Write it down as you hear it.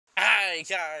Hi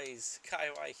guys,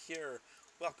 KaiY here.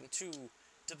 Welcome to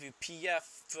WPF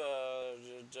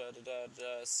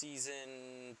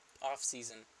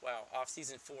off-season. Wow,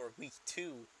 off-season 4, week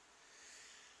 2.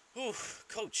 Whew,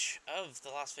 coach of the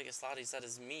Las Vegas Latis, that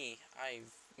is me.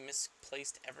 I've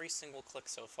misplaced every single click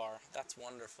so far. That's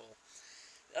wonderful.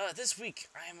 This week,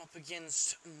 I am up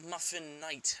against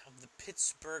MuffinKnight of the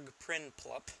Pittsburgh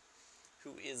Prinplup,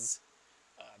 who is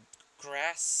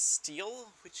grass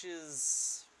steel, which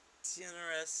is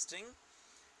interesting.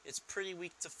 It's pretty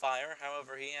weak to fire.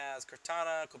 However, he has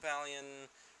Cortana, Copalion,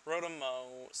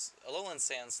 Rotomo, Alolan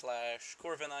Sandslash,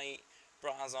 Corviknight,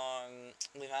 Brazong,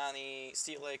 Livani,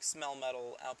 Steelix,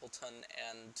 Melmetal, Appleton,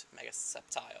 and Mega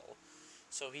Sceptile.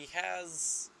 So he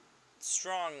has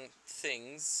strong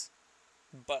things,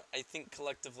 but I think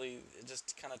collectively it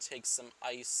just kind of takes some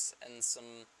ice and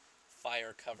some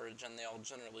fire coverage, and they all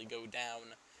generally go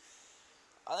down.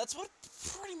 That's what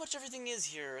pretty much everything is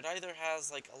here. It either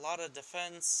has, like, a lot of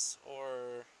defense,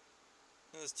 or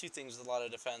there's two things with a lot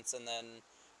of defense, and then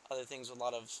other things with a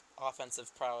lot of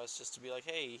offensive prowess, just to be like,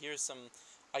 hey, here's some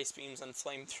ice beams and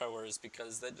flamethrowers,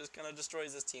 because that just kind of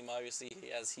destroys his team. Obviously, he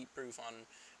has heat proof on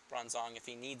Bronzong if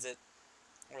he needs it,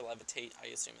 or levitate. I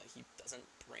assume that he doesn't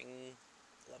bring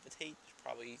levitate.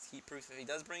 Probably heat proof if he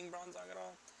does bring Bronzong at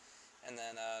all. And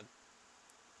then,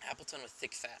 Appleton with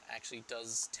Thick Fat actually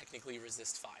does technically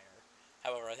resist fire.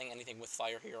 However, I think anything with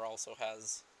fire here also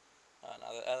has,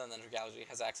 other than Galaxy,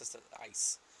 has access to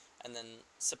ice. And then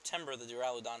September, the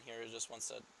Duraludon here just wants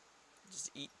to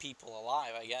just eat people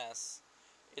alive, I guess.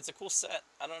 It's a cool set.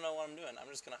 I don't know what I'm doing. I'm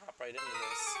just going to hop right into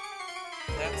this.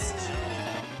 That's...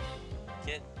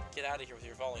 Get out of here with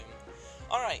your volume.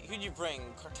 Alright, who'd you bring?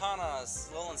 Cortana,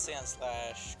 Alolan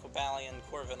Sandslash, Copalion,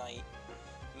 Corviknight,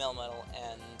 Melmetal,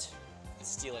 and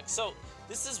Steelix. So,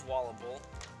 this is wallable,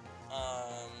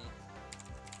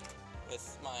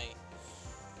 with my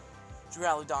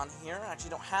Duraludon here. I actually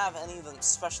don't have any of the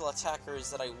special attackers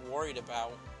that I worried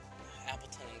about,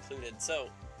 Appleton included, so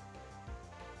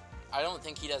I don't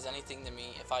think he does anything to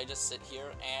me if I just sit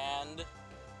here and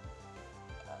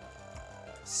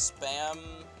spam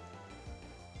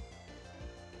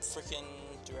freaking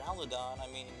Duraludon. I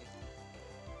mean,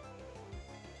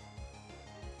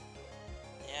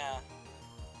 yeah.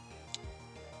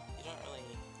 You don't really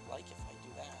like if I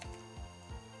do that.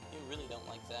 You really don't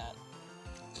like that.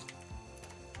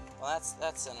 Well,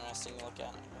 that's interesting to look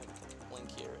at. Link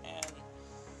here, and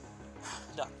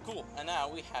done. Cool. And now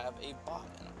we have a bot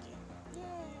in our game.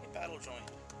 Yay! Battle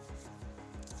joined.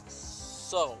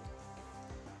 So,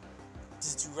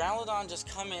 does Duraludon just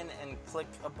come in and click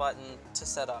a button to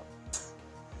set up?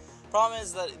 Problem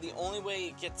is that the only way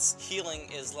it gets healing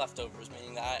is leftovers,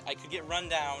 meaning that I could get run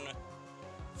down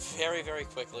very, very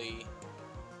quickly.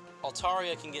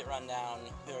 Altaria can get run down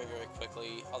very, very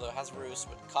quickly, although it has Roost,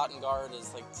 but Cotton Guard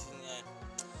is like, eh.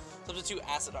 Substitute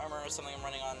Acid Armor or something I'm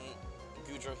running on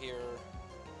Goodra here.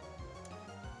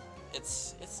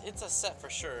 It's a set for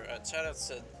sure. Shout out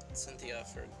to Cynthia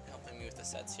for helping me with the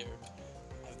sets here.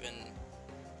 I've been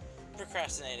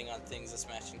procrastinating on things, this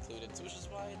match included, which is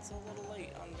why it's a little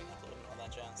late on being uploaded and all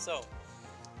that jazz. So,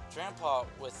 Grandpa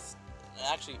with an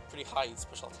actually pretty high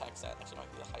special attack stat, actually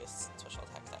might be the highest special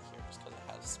attack stat here, just because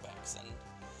it has Specs, and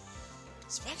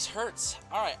Specs hurts.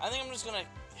 Alright, I think I'm just gonna,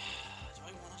 do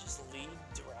I want to just lead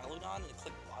Duraludon and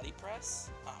click Body Press?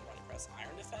 Not Body Press,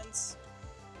 Iron Defense?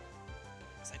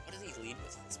 It's like, what does he lead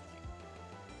with at this point?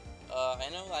 I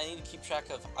know I need to keep track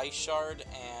of Ice Shard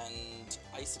and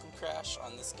Icicle Crash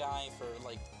on this guy for,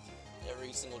 like,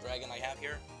 every single dragon I have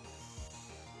here.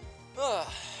 What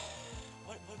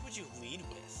would you lead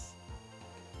with?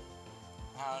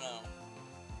 I don't know.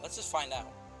 Let's just find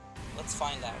out. Let's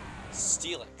find out.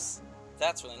 Steelix.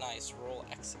 That's really nice. Roll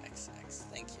XXX.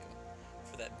 Thank you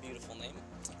for that beautiful name.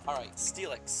 Alright,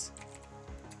 Steelix.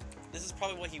 This is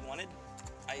probably what he wanted.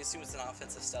 I assume it's an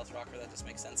offensive stealth rocker. That just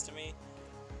makes sense to me.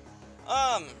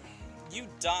 You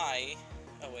die.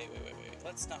 Oh, wait.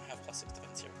 Let's not have +6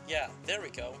 defense here. Yeah, there we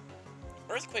go.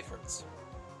 Earthquake hurts.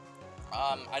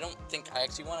 I don't think I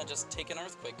actually want to just take an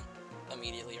Earthquake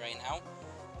immediately right now.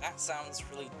 That sounds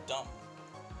really dumb.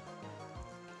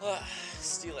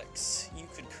 Steelix. You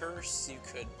could Curse, you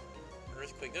could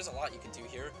Earthquake. There's a lot you could do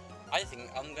here. I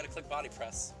think I'm gonna click Body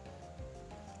Press.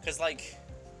 Because, like,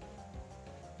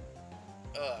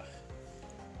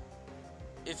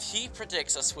 if he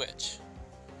predicts a switch...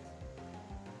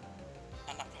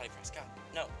 not Body Press, God.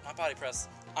 No, not Body Press.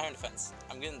 Iron Defense.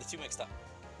 I'm getting the two mixed up.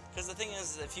 Because the thing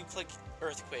is, if you click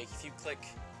Earthquake, if you click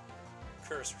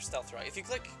Curse or Stealth Rock, if you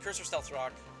click Curse or Stealth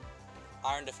Rock,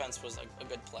 Iron Defense was a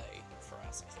good play for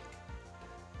us, I think.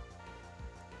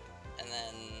 And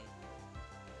then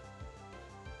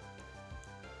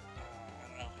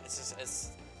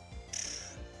It's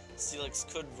Steelix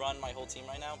could run my whole team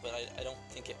right now, but I don't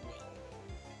think it will.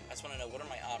 I just want to know, what are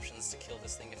my options to kill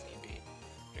this thing if need be?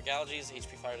 Dragalge's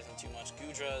HP fire doesn't do much.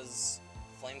 Gudra's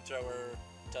flamethrower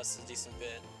does a decent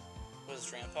bit. What is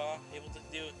Drampa able to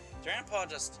do? Drampa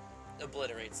just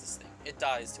obliterates this thing. It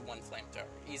dies to one flamethrower.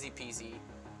 Easy peasy.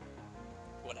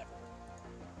 Whatever.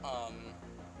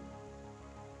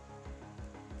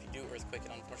 If you do Earthquake,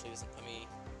 it unfortunately doesn't let me...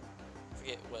 I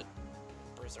forget what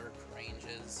Berserk range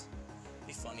is. It'd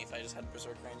be funny if I just had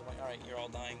Berserk range. I'm like, alright, you're all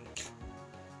dying.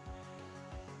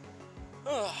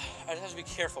 I just have to be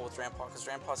careful with Drampa, because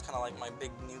Drampa's kind of like my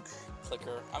big nuke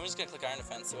clicker. I'm just going to click Iron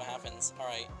Defense, see what happens.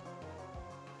 Alright.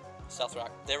 Stealth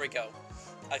Rock. There we go.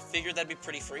 I figured that'd be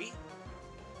pretty free.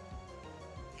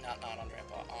 Not on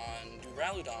Drampa. On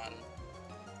Duraludon,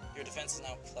 your defense is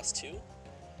now +2.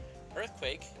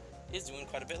 Earthquake is doing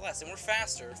quite a bit less, and we're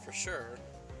faster, for sure.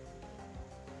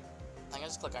 I'm going to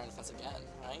just click Iron Defense again,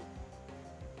 right?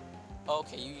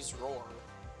 Okay, you use Roar.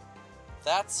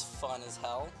 That's fun as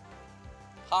hell.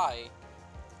 Hi,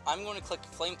 I'm going to click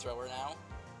Flamethrower now.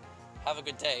 Have a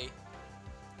good day.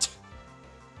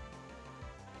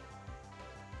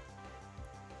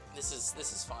 This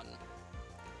is fun.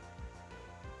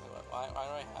 Why do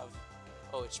I have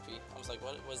OHP? I was like,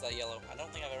 what was that yellow? I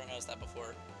don't think I've ever noticed that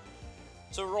before.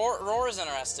 So Roar is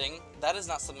interesting. That is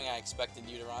not something I expected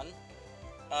you to run.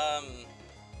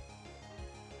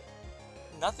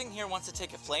 Nothing here wants to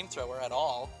take a Flamethrower at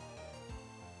all.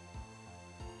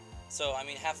 So, I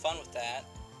mean, have fun with that.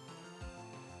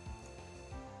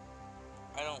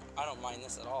 I don't mind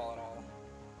this at all.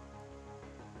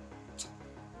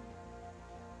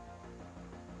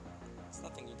 There's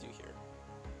nothing you do here.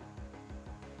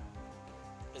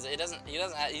 Because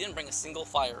he didn't bring a single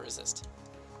fire resist.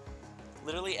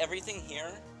 Literally everything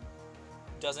here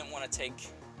doesn't want to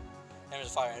take damage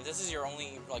of fire. And if this is your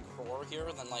only like roar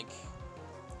here, then like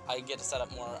I get to set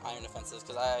up more iron defenses,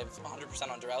 because I have 100%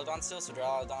 on Duraludon still, so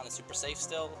Duraludon is super safe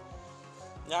still.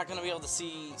 You're not going to be able to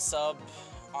see sub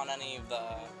on any of the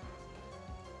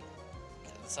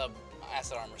sub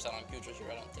acid armor set on Gudra here,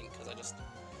 I don't think, because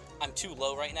I'm too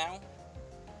low right now.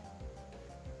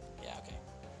 Yeah, okay.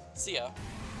 See ya.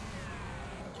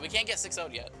 We can't get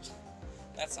 6-0'd yet.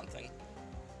 That's something.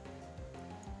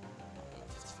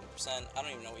 54%. I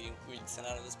don't even know what we'd send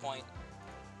out at this point.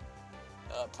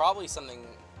 Probably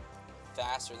something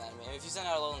faster than me. If you send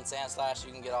out a Alolan Sand Slash,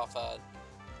 you can get off I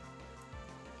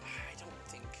don't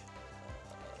think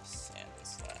Sand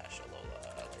Slash,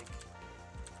 Alola, like,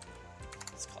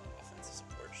 let's call it offensive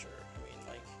support, sure. I mean,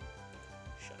 like,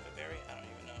 Shucka Berry, I don't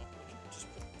even know. Would you just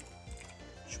put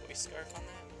Choice Scarf on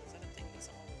that? Is that a thing that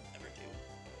someone would ever do?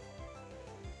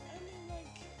 I mean,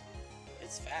 like,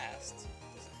 it's fast.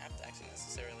 It doesn't have to actually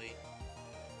necessarily,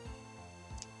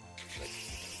 like,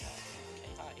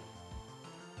 okay, hi.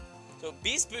 So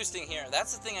beast boosting here,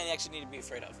 that's the thing I actually need to be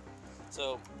afraid of.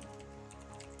 So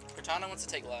Cortana wants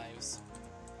to take lives.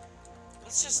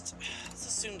 Let's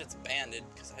assume it's banded,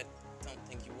 because I don't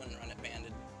think you wouldn't run it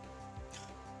banded.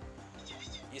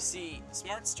 You see,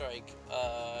 Smart Strike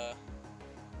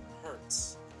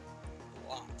hurts a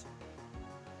lot.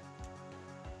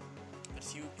 But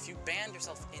if you band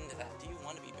yourself into that, do you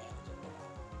want to be banded into that?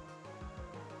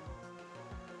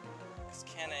 Because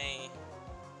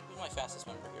who's my fastest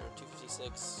member here?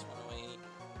 256, 108,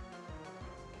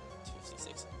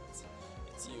 256.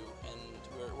 It's you, and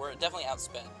we're definitely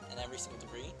outspent in every single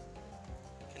degree.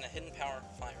 Can a hidden power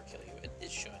fire kill you?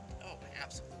 It should. Oh, it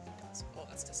absolutely does. Oh,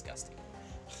 that's disgusting.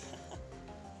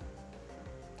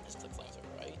 Just click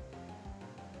flamethrower, right?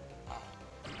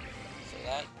 Alright. So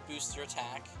that boosts your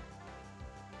attack.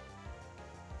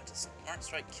 But does Smart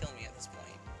Strike kill me at this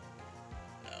point?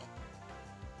 No.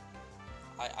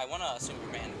 I want to assume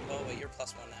you're banned. Oh, wait, you're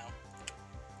 +1 now.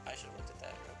 I should have looked at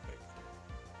that real quick.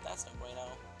 That's no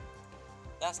bueno.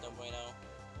 That's no bueno.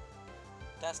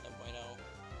 That's no bueno.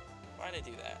 Why did I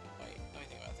do that? Wait, let me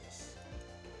think about this.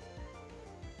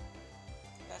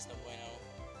 That's no bueno.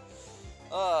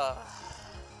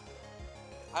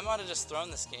 I might have just thrown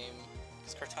this game,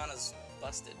 because Cortana's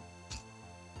busted.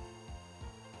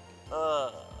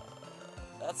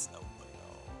 That's no bueno.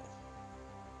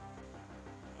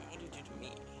 What do you do to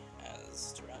me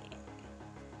as Duraludon?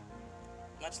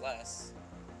 Much less.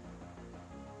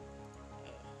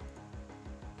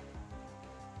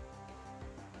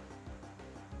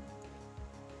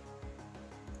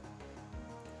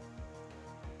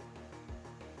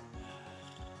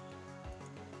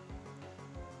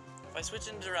 If I switch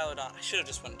into Duraludon, I should have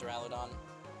just went Duraludon.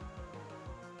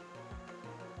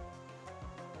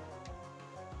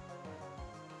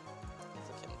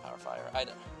 Click him, Power Fire. I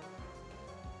don't.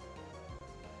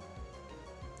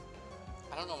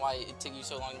 I don't know why it took you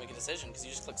so long to make a decision, because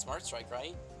you just click Smart Strike,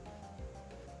 right?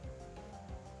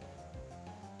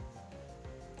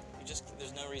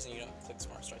 There's no reason you don't click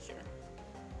Smart Strike here.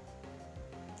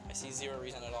 I see zero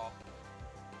reason at all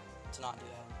to not do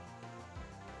that.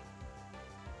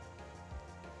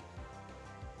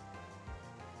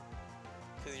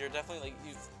 Because you're definitely,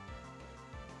 like,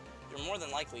 you're more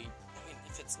than likely, I mean,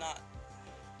 if it's not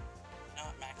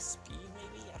max speed,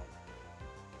 maybe?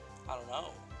 I don't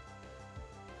know.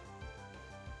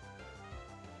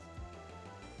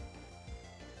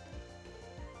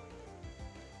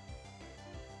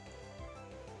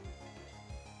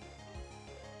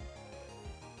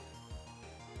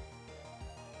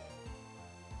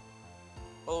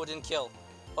 Oh, it didn't kill.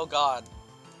 Oh god.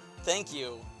 Thank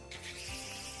you.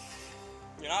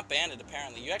 You're not banded,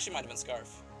 apparently. You actually might have been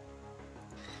Scarf.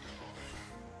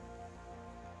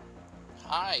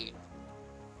 Hi.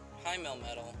 Hi,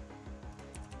 Melmetal.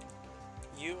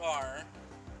 You are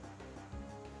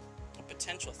a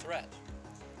potential threat.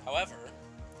 However,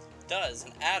 does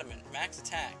an adamant max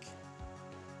attack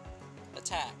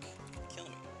kill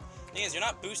me? Thing is, you're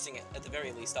not boosting it at the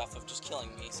very least off of just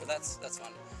killing me, so that's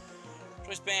fun.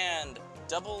 Choice band,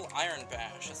 double iron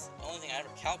bash. That's the only thing I ever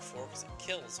calc for because it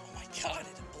kills. Oh my god,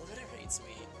 it obliterates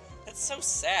me. That's so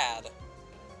sad.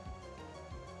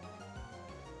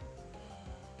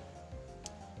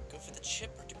 Go for the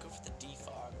chip or to go for the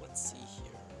defog? Let's see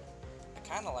here. I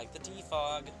kind of like the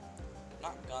defog.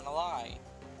 Not gonna lie.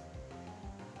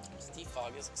 This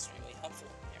defog is extremely helpful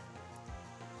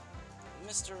here.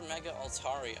 Mr. Mega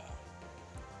Altaria.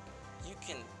 You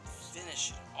can finish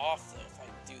it off though if I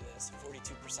do this.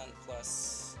 42%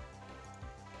 plus.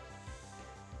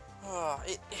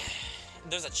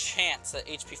 There's a chance that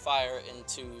HP Fire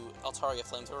into Altaria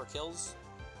Flamethrower kills.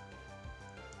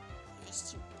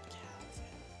 Mr. Calvin.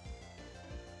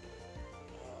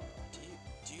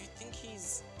 Do you think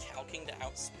he's calking to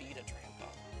outspeed a Trampa?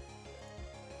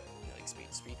 You know, like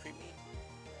speed creep me?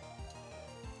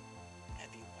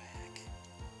 That'd be whack.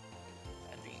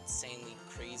 That'd be insanely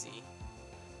crazy.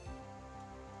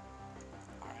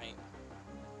 Alright.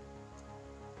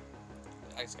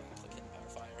 I just gotta click hit Power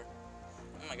Fire.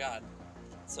 Oh my god.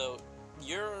 So,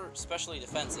 you're specially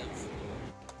defensive.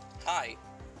 Hi.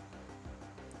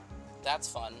 That's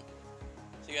fun.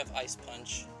 So you have Ice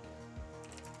Punch.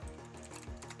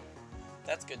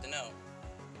 That's good to know.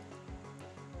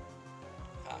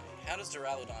 Hi. How does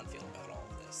Duraludon feel about all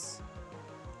of this?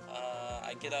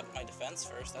 I get up my defense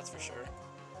first, that's for sure.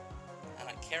 And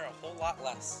I care a whole lot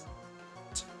less.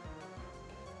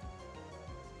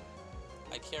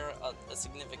 I care a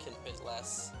significant bit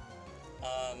less.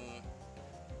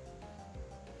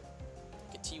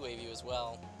 Get T-Wave you as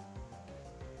well.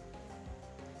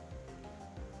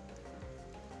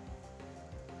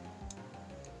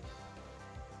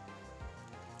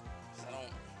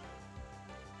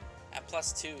 At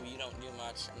 +2, you don't do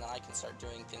much, and then I can start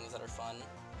doing things that are fun.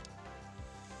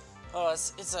 Oh,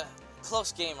 it's a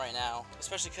close game right now,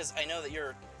 especially because I know that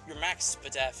you're max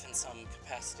SPDEF in some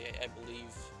capacity, I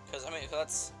believe. Because I mean,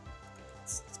 let's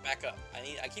back up.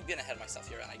 I keep getting ahead of myself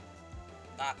here, and I'm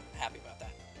not happy about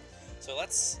that. So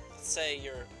let's say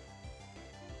you're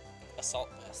Assault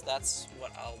Vest. That's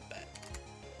what I'll bet.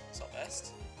 Assault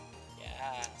Vest.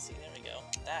 Yeah. See, there we go.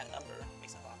 That number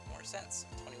makes a lot more sense.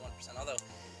 21%. Although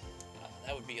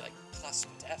that would be like plus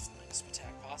def minus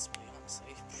attack, possibly,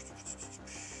 honestly.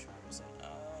 Where is it?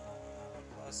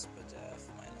 Plus def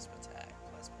minus attack,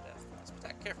 plus def minus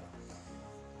attack. Careful.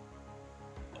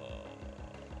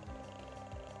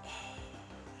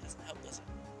 That doesn't help, does it?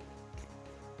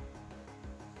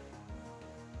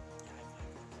 Yeah, I have no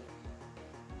clue.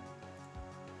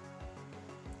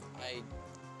 I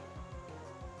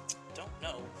don't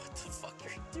know what the fuck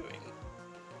you're doing.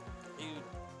 Are you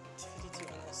 52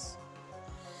 on this?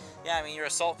 Yeah, I mean, your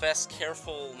Assault Vest,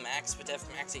 careful, max def,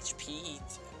 max HP,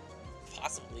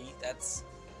 possibly. That's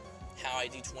how I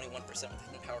do 21% with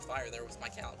Hidden Power Fire there with my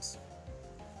calcs.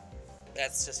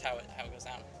 That's just how it goes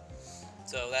down.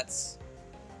 So that's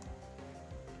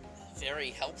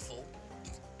very helpful.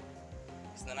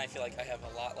 Because then I feel like I have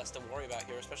a lot less to worry about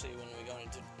here, especially when we go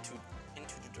into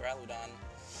Duraludon.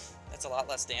 That's a lot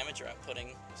less damage you're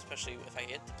outputting, especially if I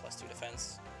hit the +2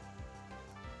 defense.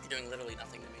 You're doing literally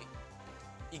nothing to me.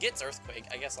 He gets Earthquake.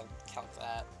 I guess I'll calc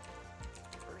that.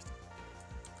 Earthquake.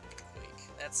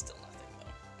 That's still nothing, though.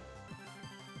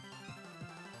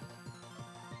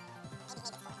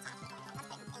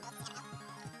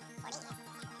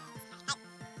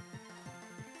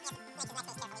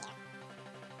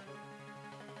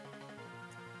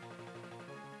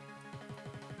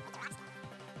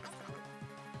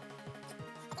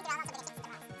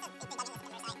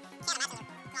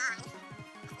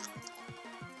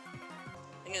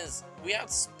 we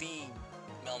outspeed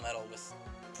Melmetal with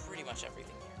pretty much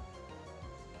everything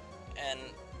here. And,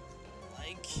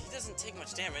 like, he doesn't take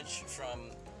much damage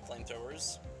from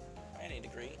flamethrowers by any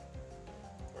degree.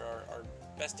 Where our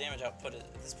best damage output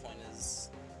at this point is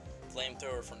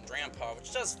flamethrower from Grandpa,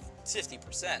 which does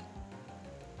 50%.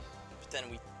 But then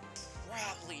we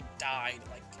probably died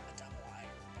like a double iron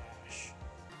bash.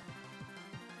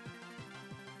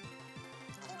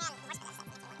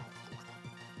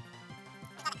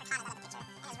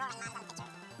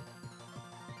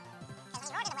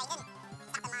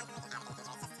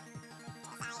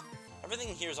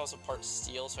 Everything here is also part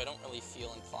steel, so I don't really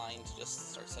feel inclined to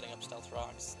just start setting up stealth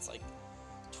rocks. It's like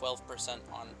 12%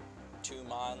 on 2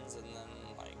 Mons, and then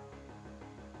like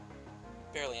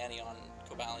barely any on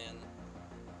Cobalion.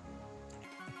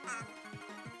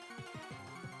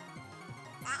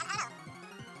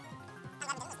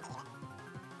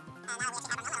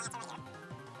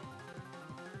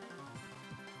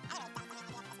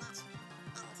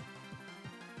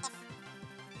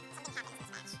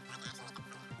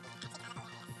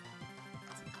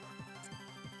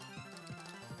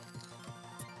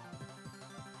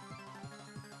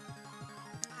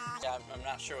 Yeah, I'm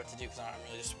not sure what to do because I'm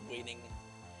really just waiting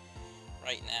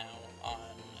right now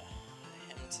on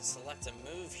him to select a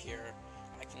move here.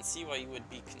 I can see why you would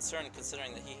be concerned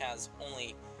considering that he has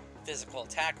only physical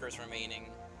attackers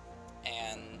remaining,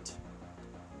 and,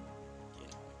 you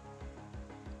know,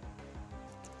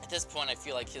 at this point I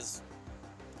feel like his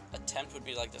attempt would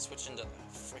be like to switch into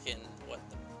freaking, what,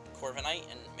 the MuffinKnight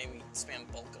and maybe spam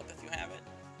bulk up if you have it.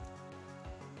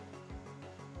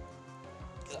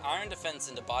 Because Iron Defense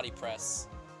into Body Press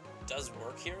does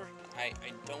work here. I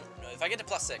don't know. If I get to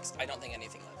 +6, I don't think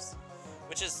anything lives.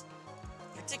 Which is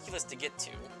ridiculous to get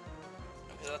to.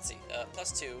 Because let's see,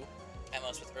 +2,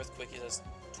 Emos with Earthquake, he does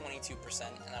 22%,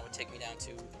 and that would take me down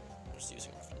to, I'm just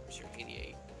using rough numbers here,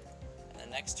 88. And the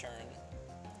next turn,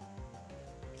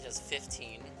 he does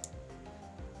 15,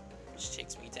 which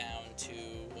takes me down to,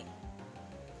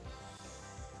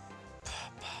 I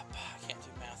can't do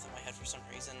math in my head for some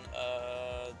reason,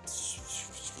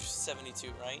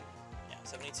 72, right? Yeah,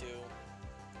 72.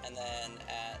 And then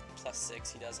at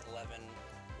 +6, he does 11,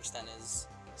 which then is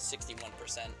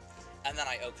 61%. And then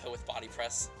I OHKO with Body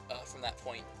Press from that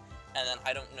point. And then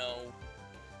I don't know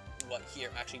what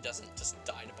here actually doesn't just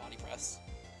die to Body Press.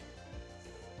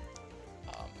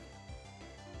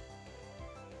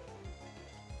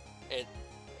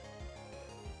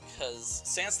 Because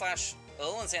Sandslash,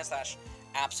 Alolan Sandslash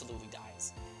absolutely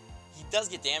dies. He does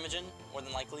get damage in, more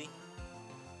than likely,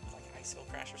 like Icicle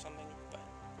Crash or something,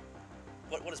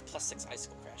 but what does +6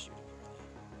 Icicle Crash do to me, really?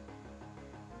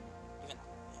 Even,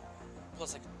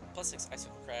 yeah, +6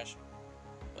 Icicle Crash,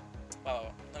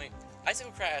 wow,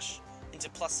 Icicle Crash into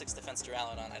 +6 defense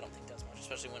Duraludon I don't think does much,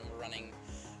 especially when we're running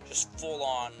just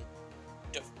full-on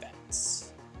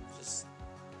defense. Just,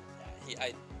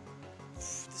 yeah,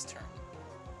 this turn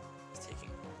is taking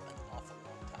an awful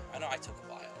long time. I know I took a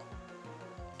while,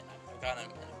 and I've got him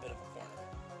in a bit of a corner.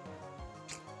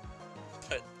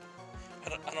 But I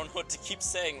don't know what to keep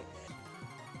saying.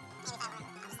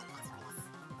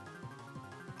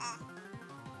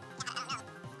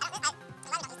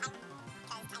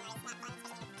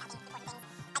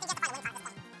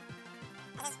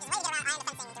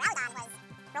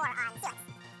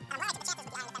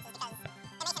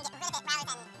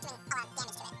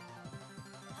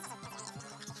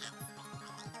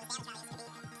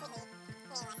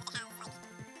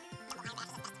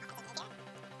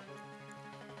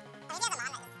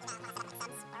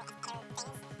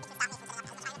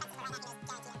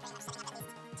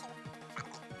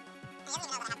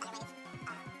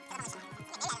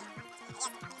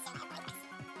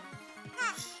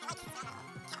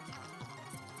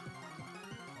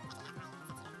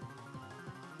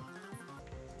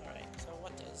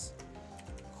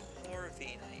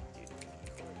 MuffinKnight, dude.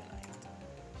 MuffinKnight.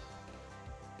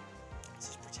 Let's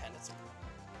just pretend it's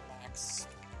max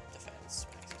defense,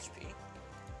 max HP. Okay.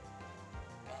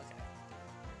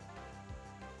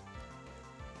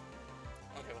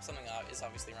 Okay, well something is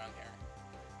obviously wrong here.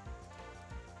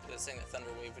 It's saying that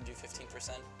Thunder Wave would do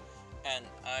 15%, and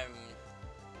I'm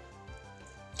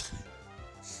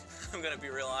gonna be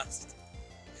real honest.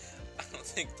 I don't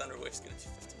think Thunder Wave's gonna do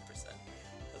 15%. How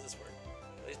does this work?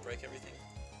 Did I just break everything? I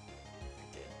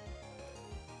did.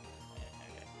 Yeah,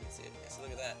 okay, you can see it. Yeah, so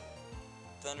look at that.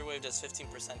 Thunder Wave does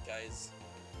 15%, guys.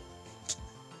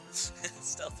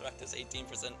 Stealth Rock does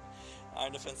 18%.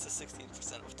 Iron Defense does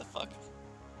 16%. What the fuck?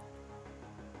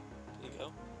 Did he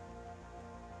go?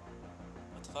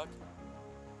 What the fuck?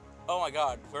 Oh my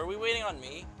god, were we waiting on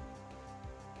me?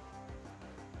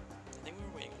 I think we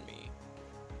were waiting on me.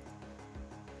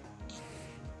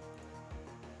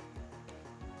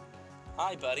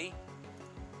 Hi, buddy.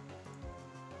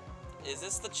 Is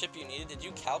this the chip you needed? Did you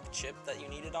calc chip that you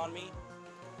needed on me?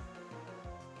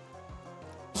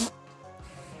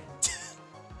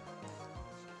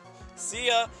 See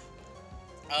ya!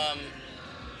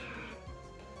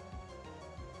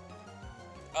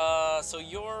 So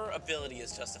your ability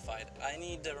is justified. I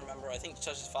need to remember, I think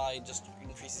justified just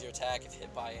increases your attack if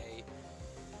hit by a,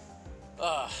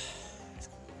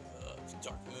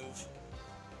 dark move.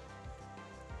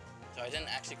 So I didn't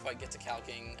actually quite get to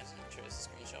calcing. I'm not sure is the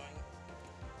screen showing.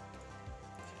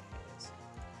 Okay, it is.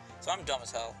 So I'm dumb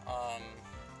as hell.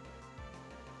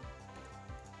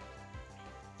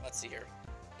 Let's see here.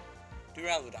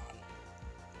 Duraludon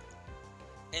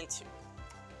into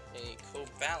a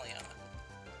Cobalion.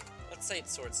 Let's say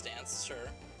it's Sword Stance, sure.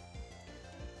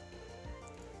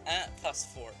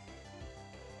 +4.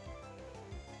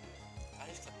 I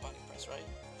just click button press, right?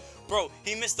 Bro,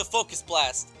 he missed the Focus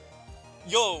Blast.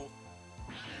 Yo.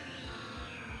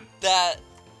 That.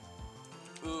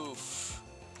 Oof.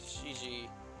 GG.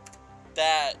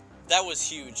 That was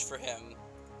huge for him.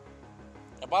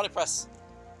 A body press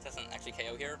doesn't actually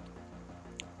KO here.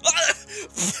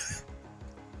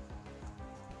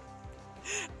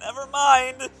 Never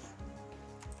mind.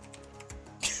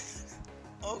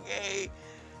 Okay.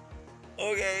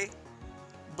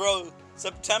 Bro,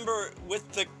 September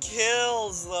with the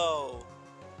kills, though.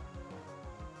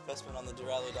 Investment on the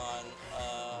Duraludon.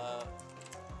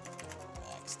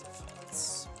 Max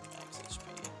defense. Max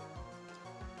HP.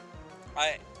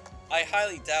 I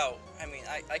highly doubt. I mean,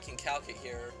 I can calc it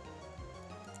here.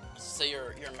 So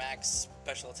your max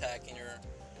special attack and your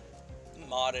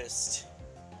modest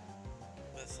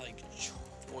with, like,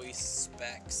 choice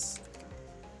specs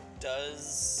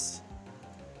does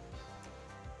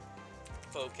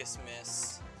focus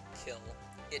miss kill.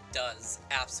 It does,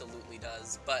 absolutely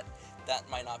does, but that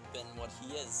might not have been what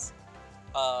he is.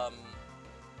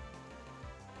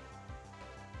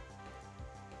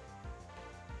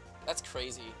 That's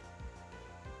crazy.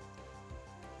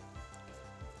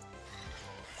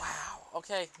 Wow.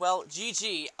 Okay, well,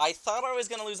 GG. I thought I was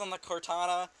gonna lose on the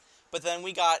Cortana, but then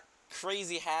we got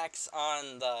crazy hacks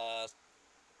on the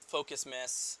focus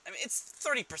miss. I mean, it's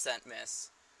 30%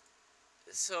 miss.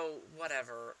 So,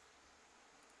 whatever.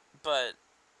 But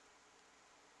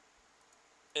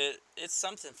it's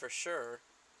something for sure.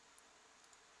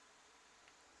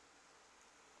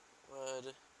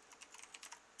 Would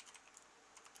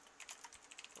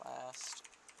last.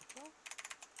 Okay.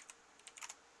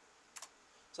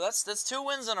 So that's 2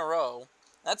 wins in a row.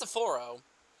 That's a 4-0.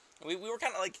 We were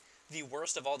kind of like the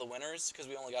worst of all the winners because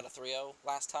we only got a 3-0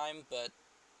 last time, but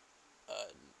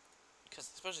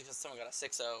especially because someone got a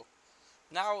 6-0.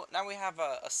 Now we have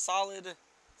a solid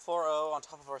 4-0 on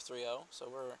top of our 3-0, so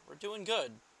we're doing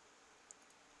good.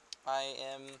 I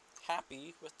am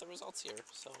happy with the results here.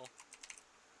 So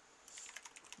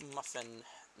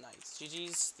MuffinKnight.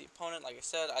 GG's the opponent. Like I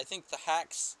said, I think the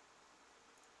hacks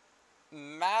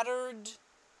mattered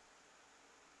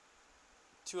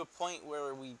to a point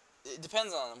where it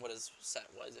depends on what his set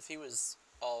was. If he was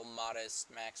all modest,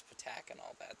 max attack and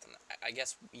all that, then I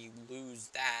guess you lose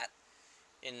that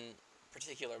in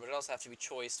particular, but it also have to be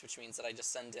choiced, which means that I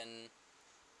just send in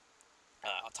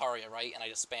Altaria, right, and I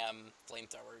just spam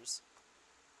flamethrowers.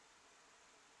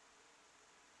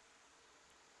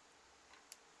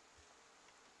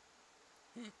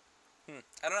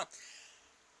 I don't know.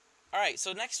 Alright,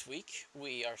 so next week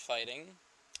we are fighting.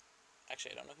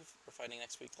 Actually, I don't know who we're fighting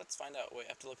next week. Let's find out. Wait, I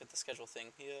have to look at the schedule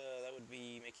thing. Yeah, that would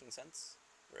be making sense.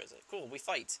 Where is it? Cool, we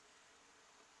fight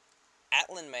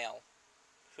Atlan Mail,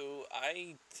 who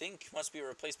I think must be a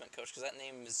replacement coach, because that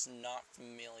name is not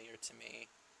familiar to me.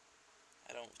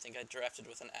 I don't think I drafted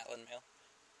with an Atlan Mail.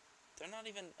 They're not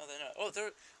even... Oh,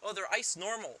 they're not. They're Ice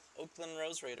Normal. Oakland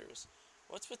Rose Raiders.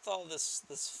 What's with all this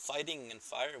fighting and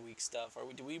Fire Week stuff?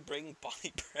 Do we bring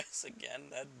Body Press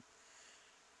again?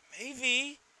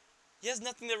 Maybe. He has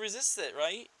nothing that resists it,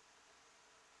 right?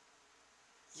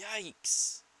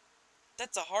 Yikes.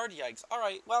 That's a hard yikes.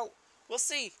 Alright, well, we'll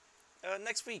see.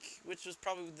 Next week, which was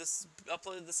probably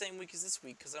uploaded the same week as this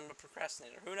week, because I'm a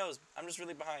procrastinator. Who knows? I'm just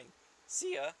really behind.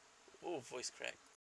 See ya. Oh, voice crack.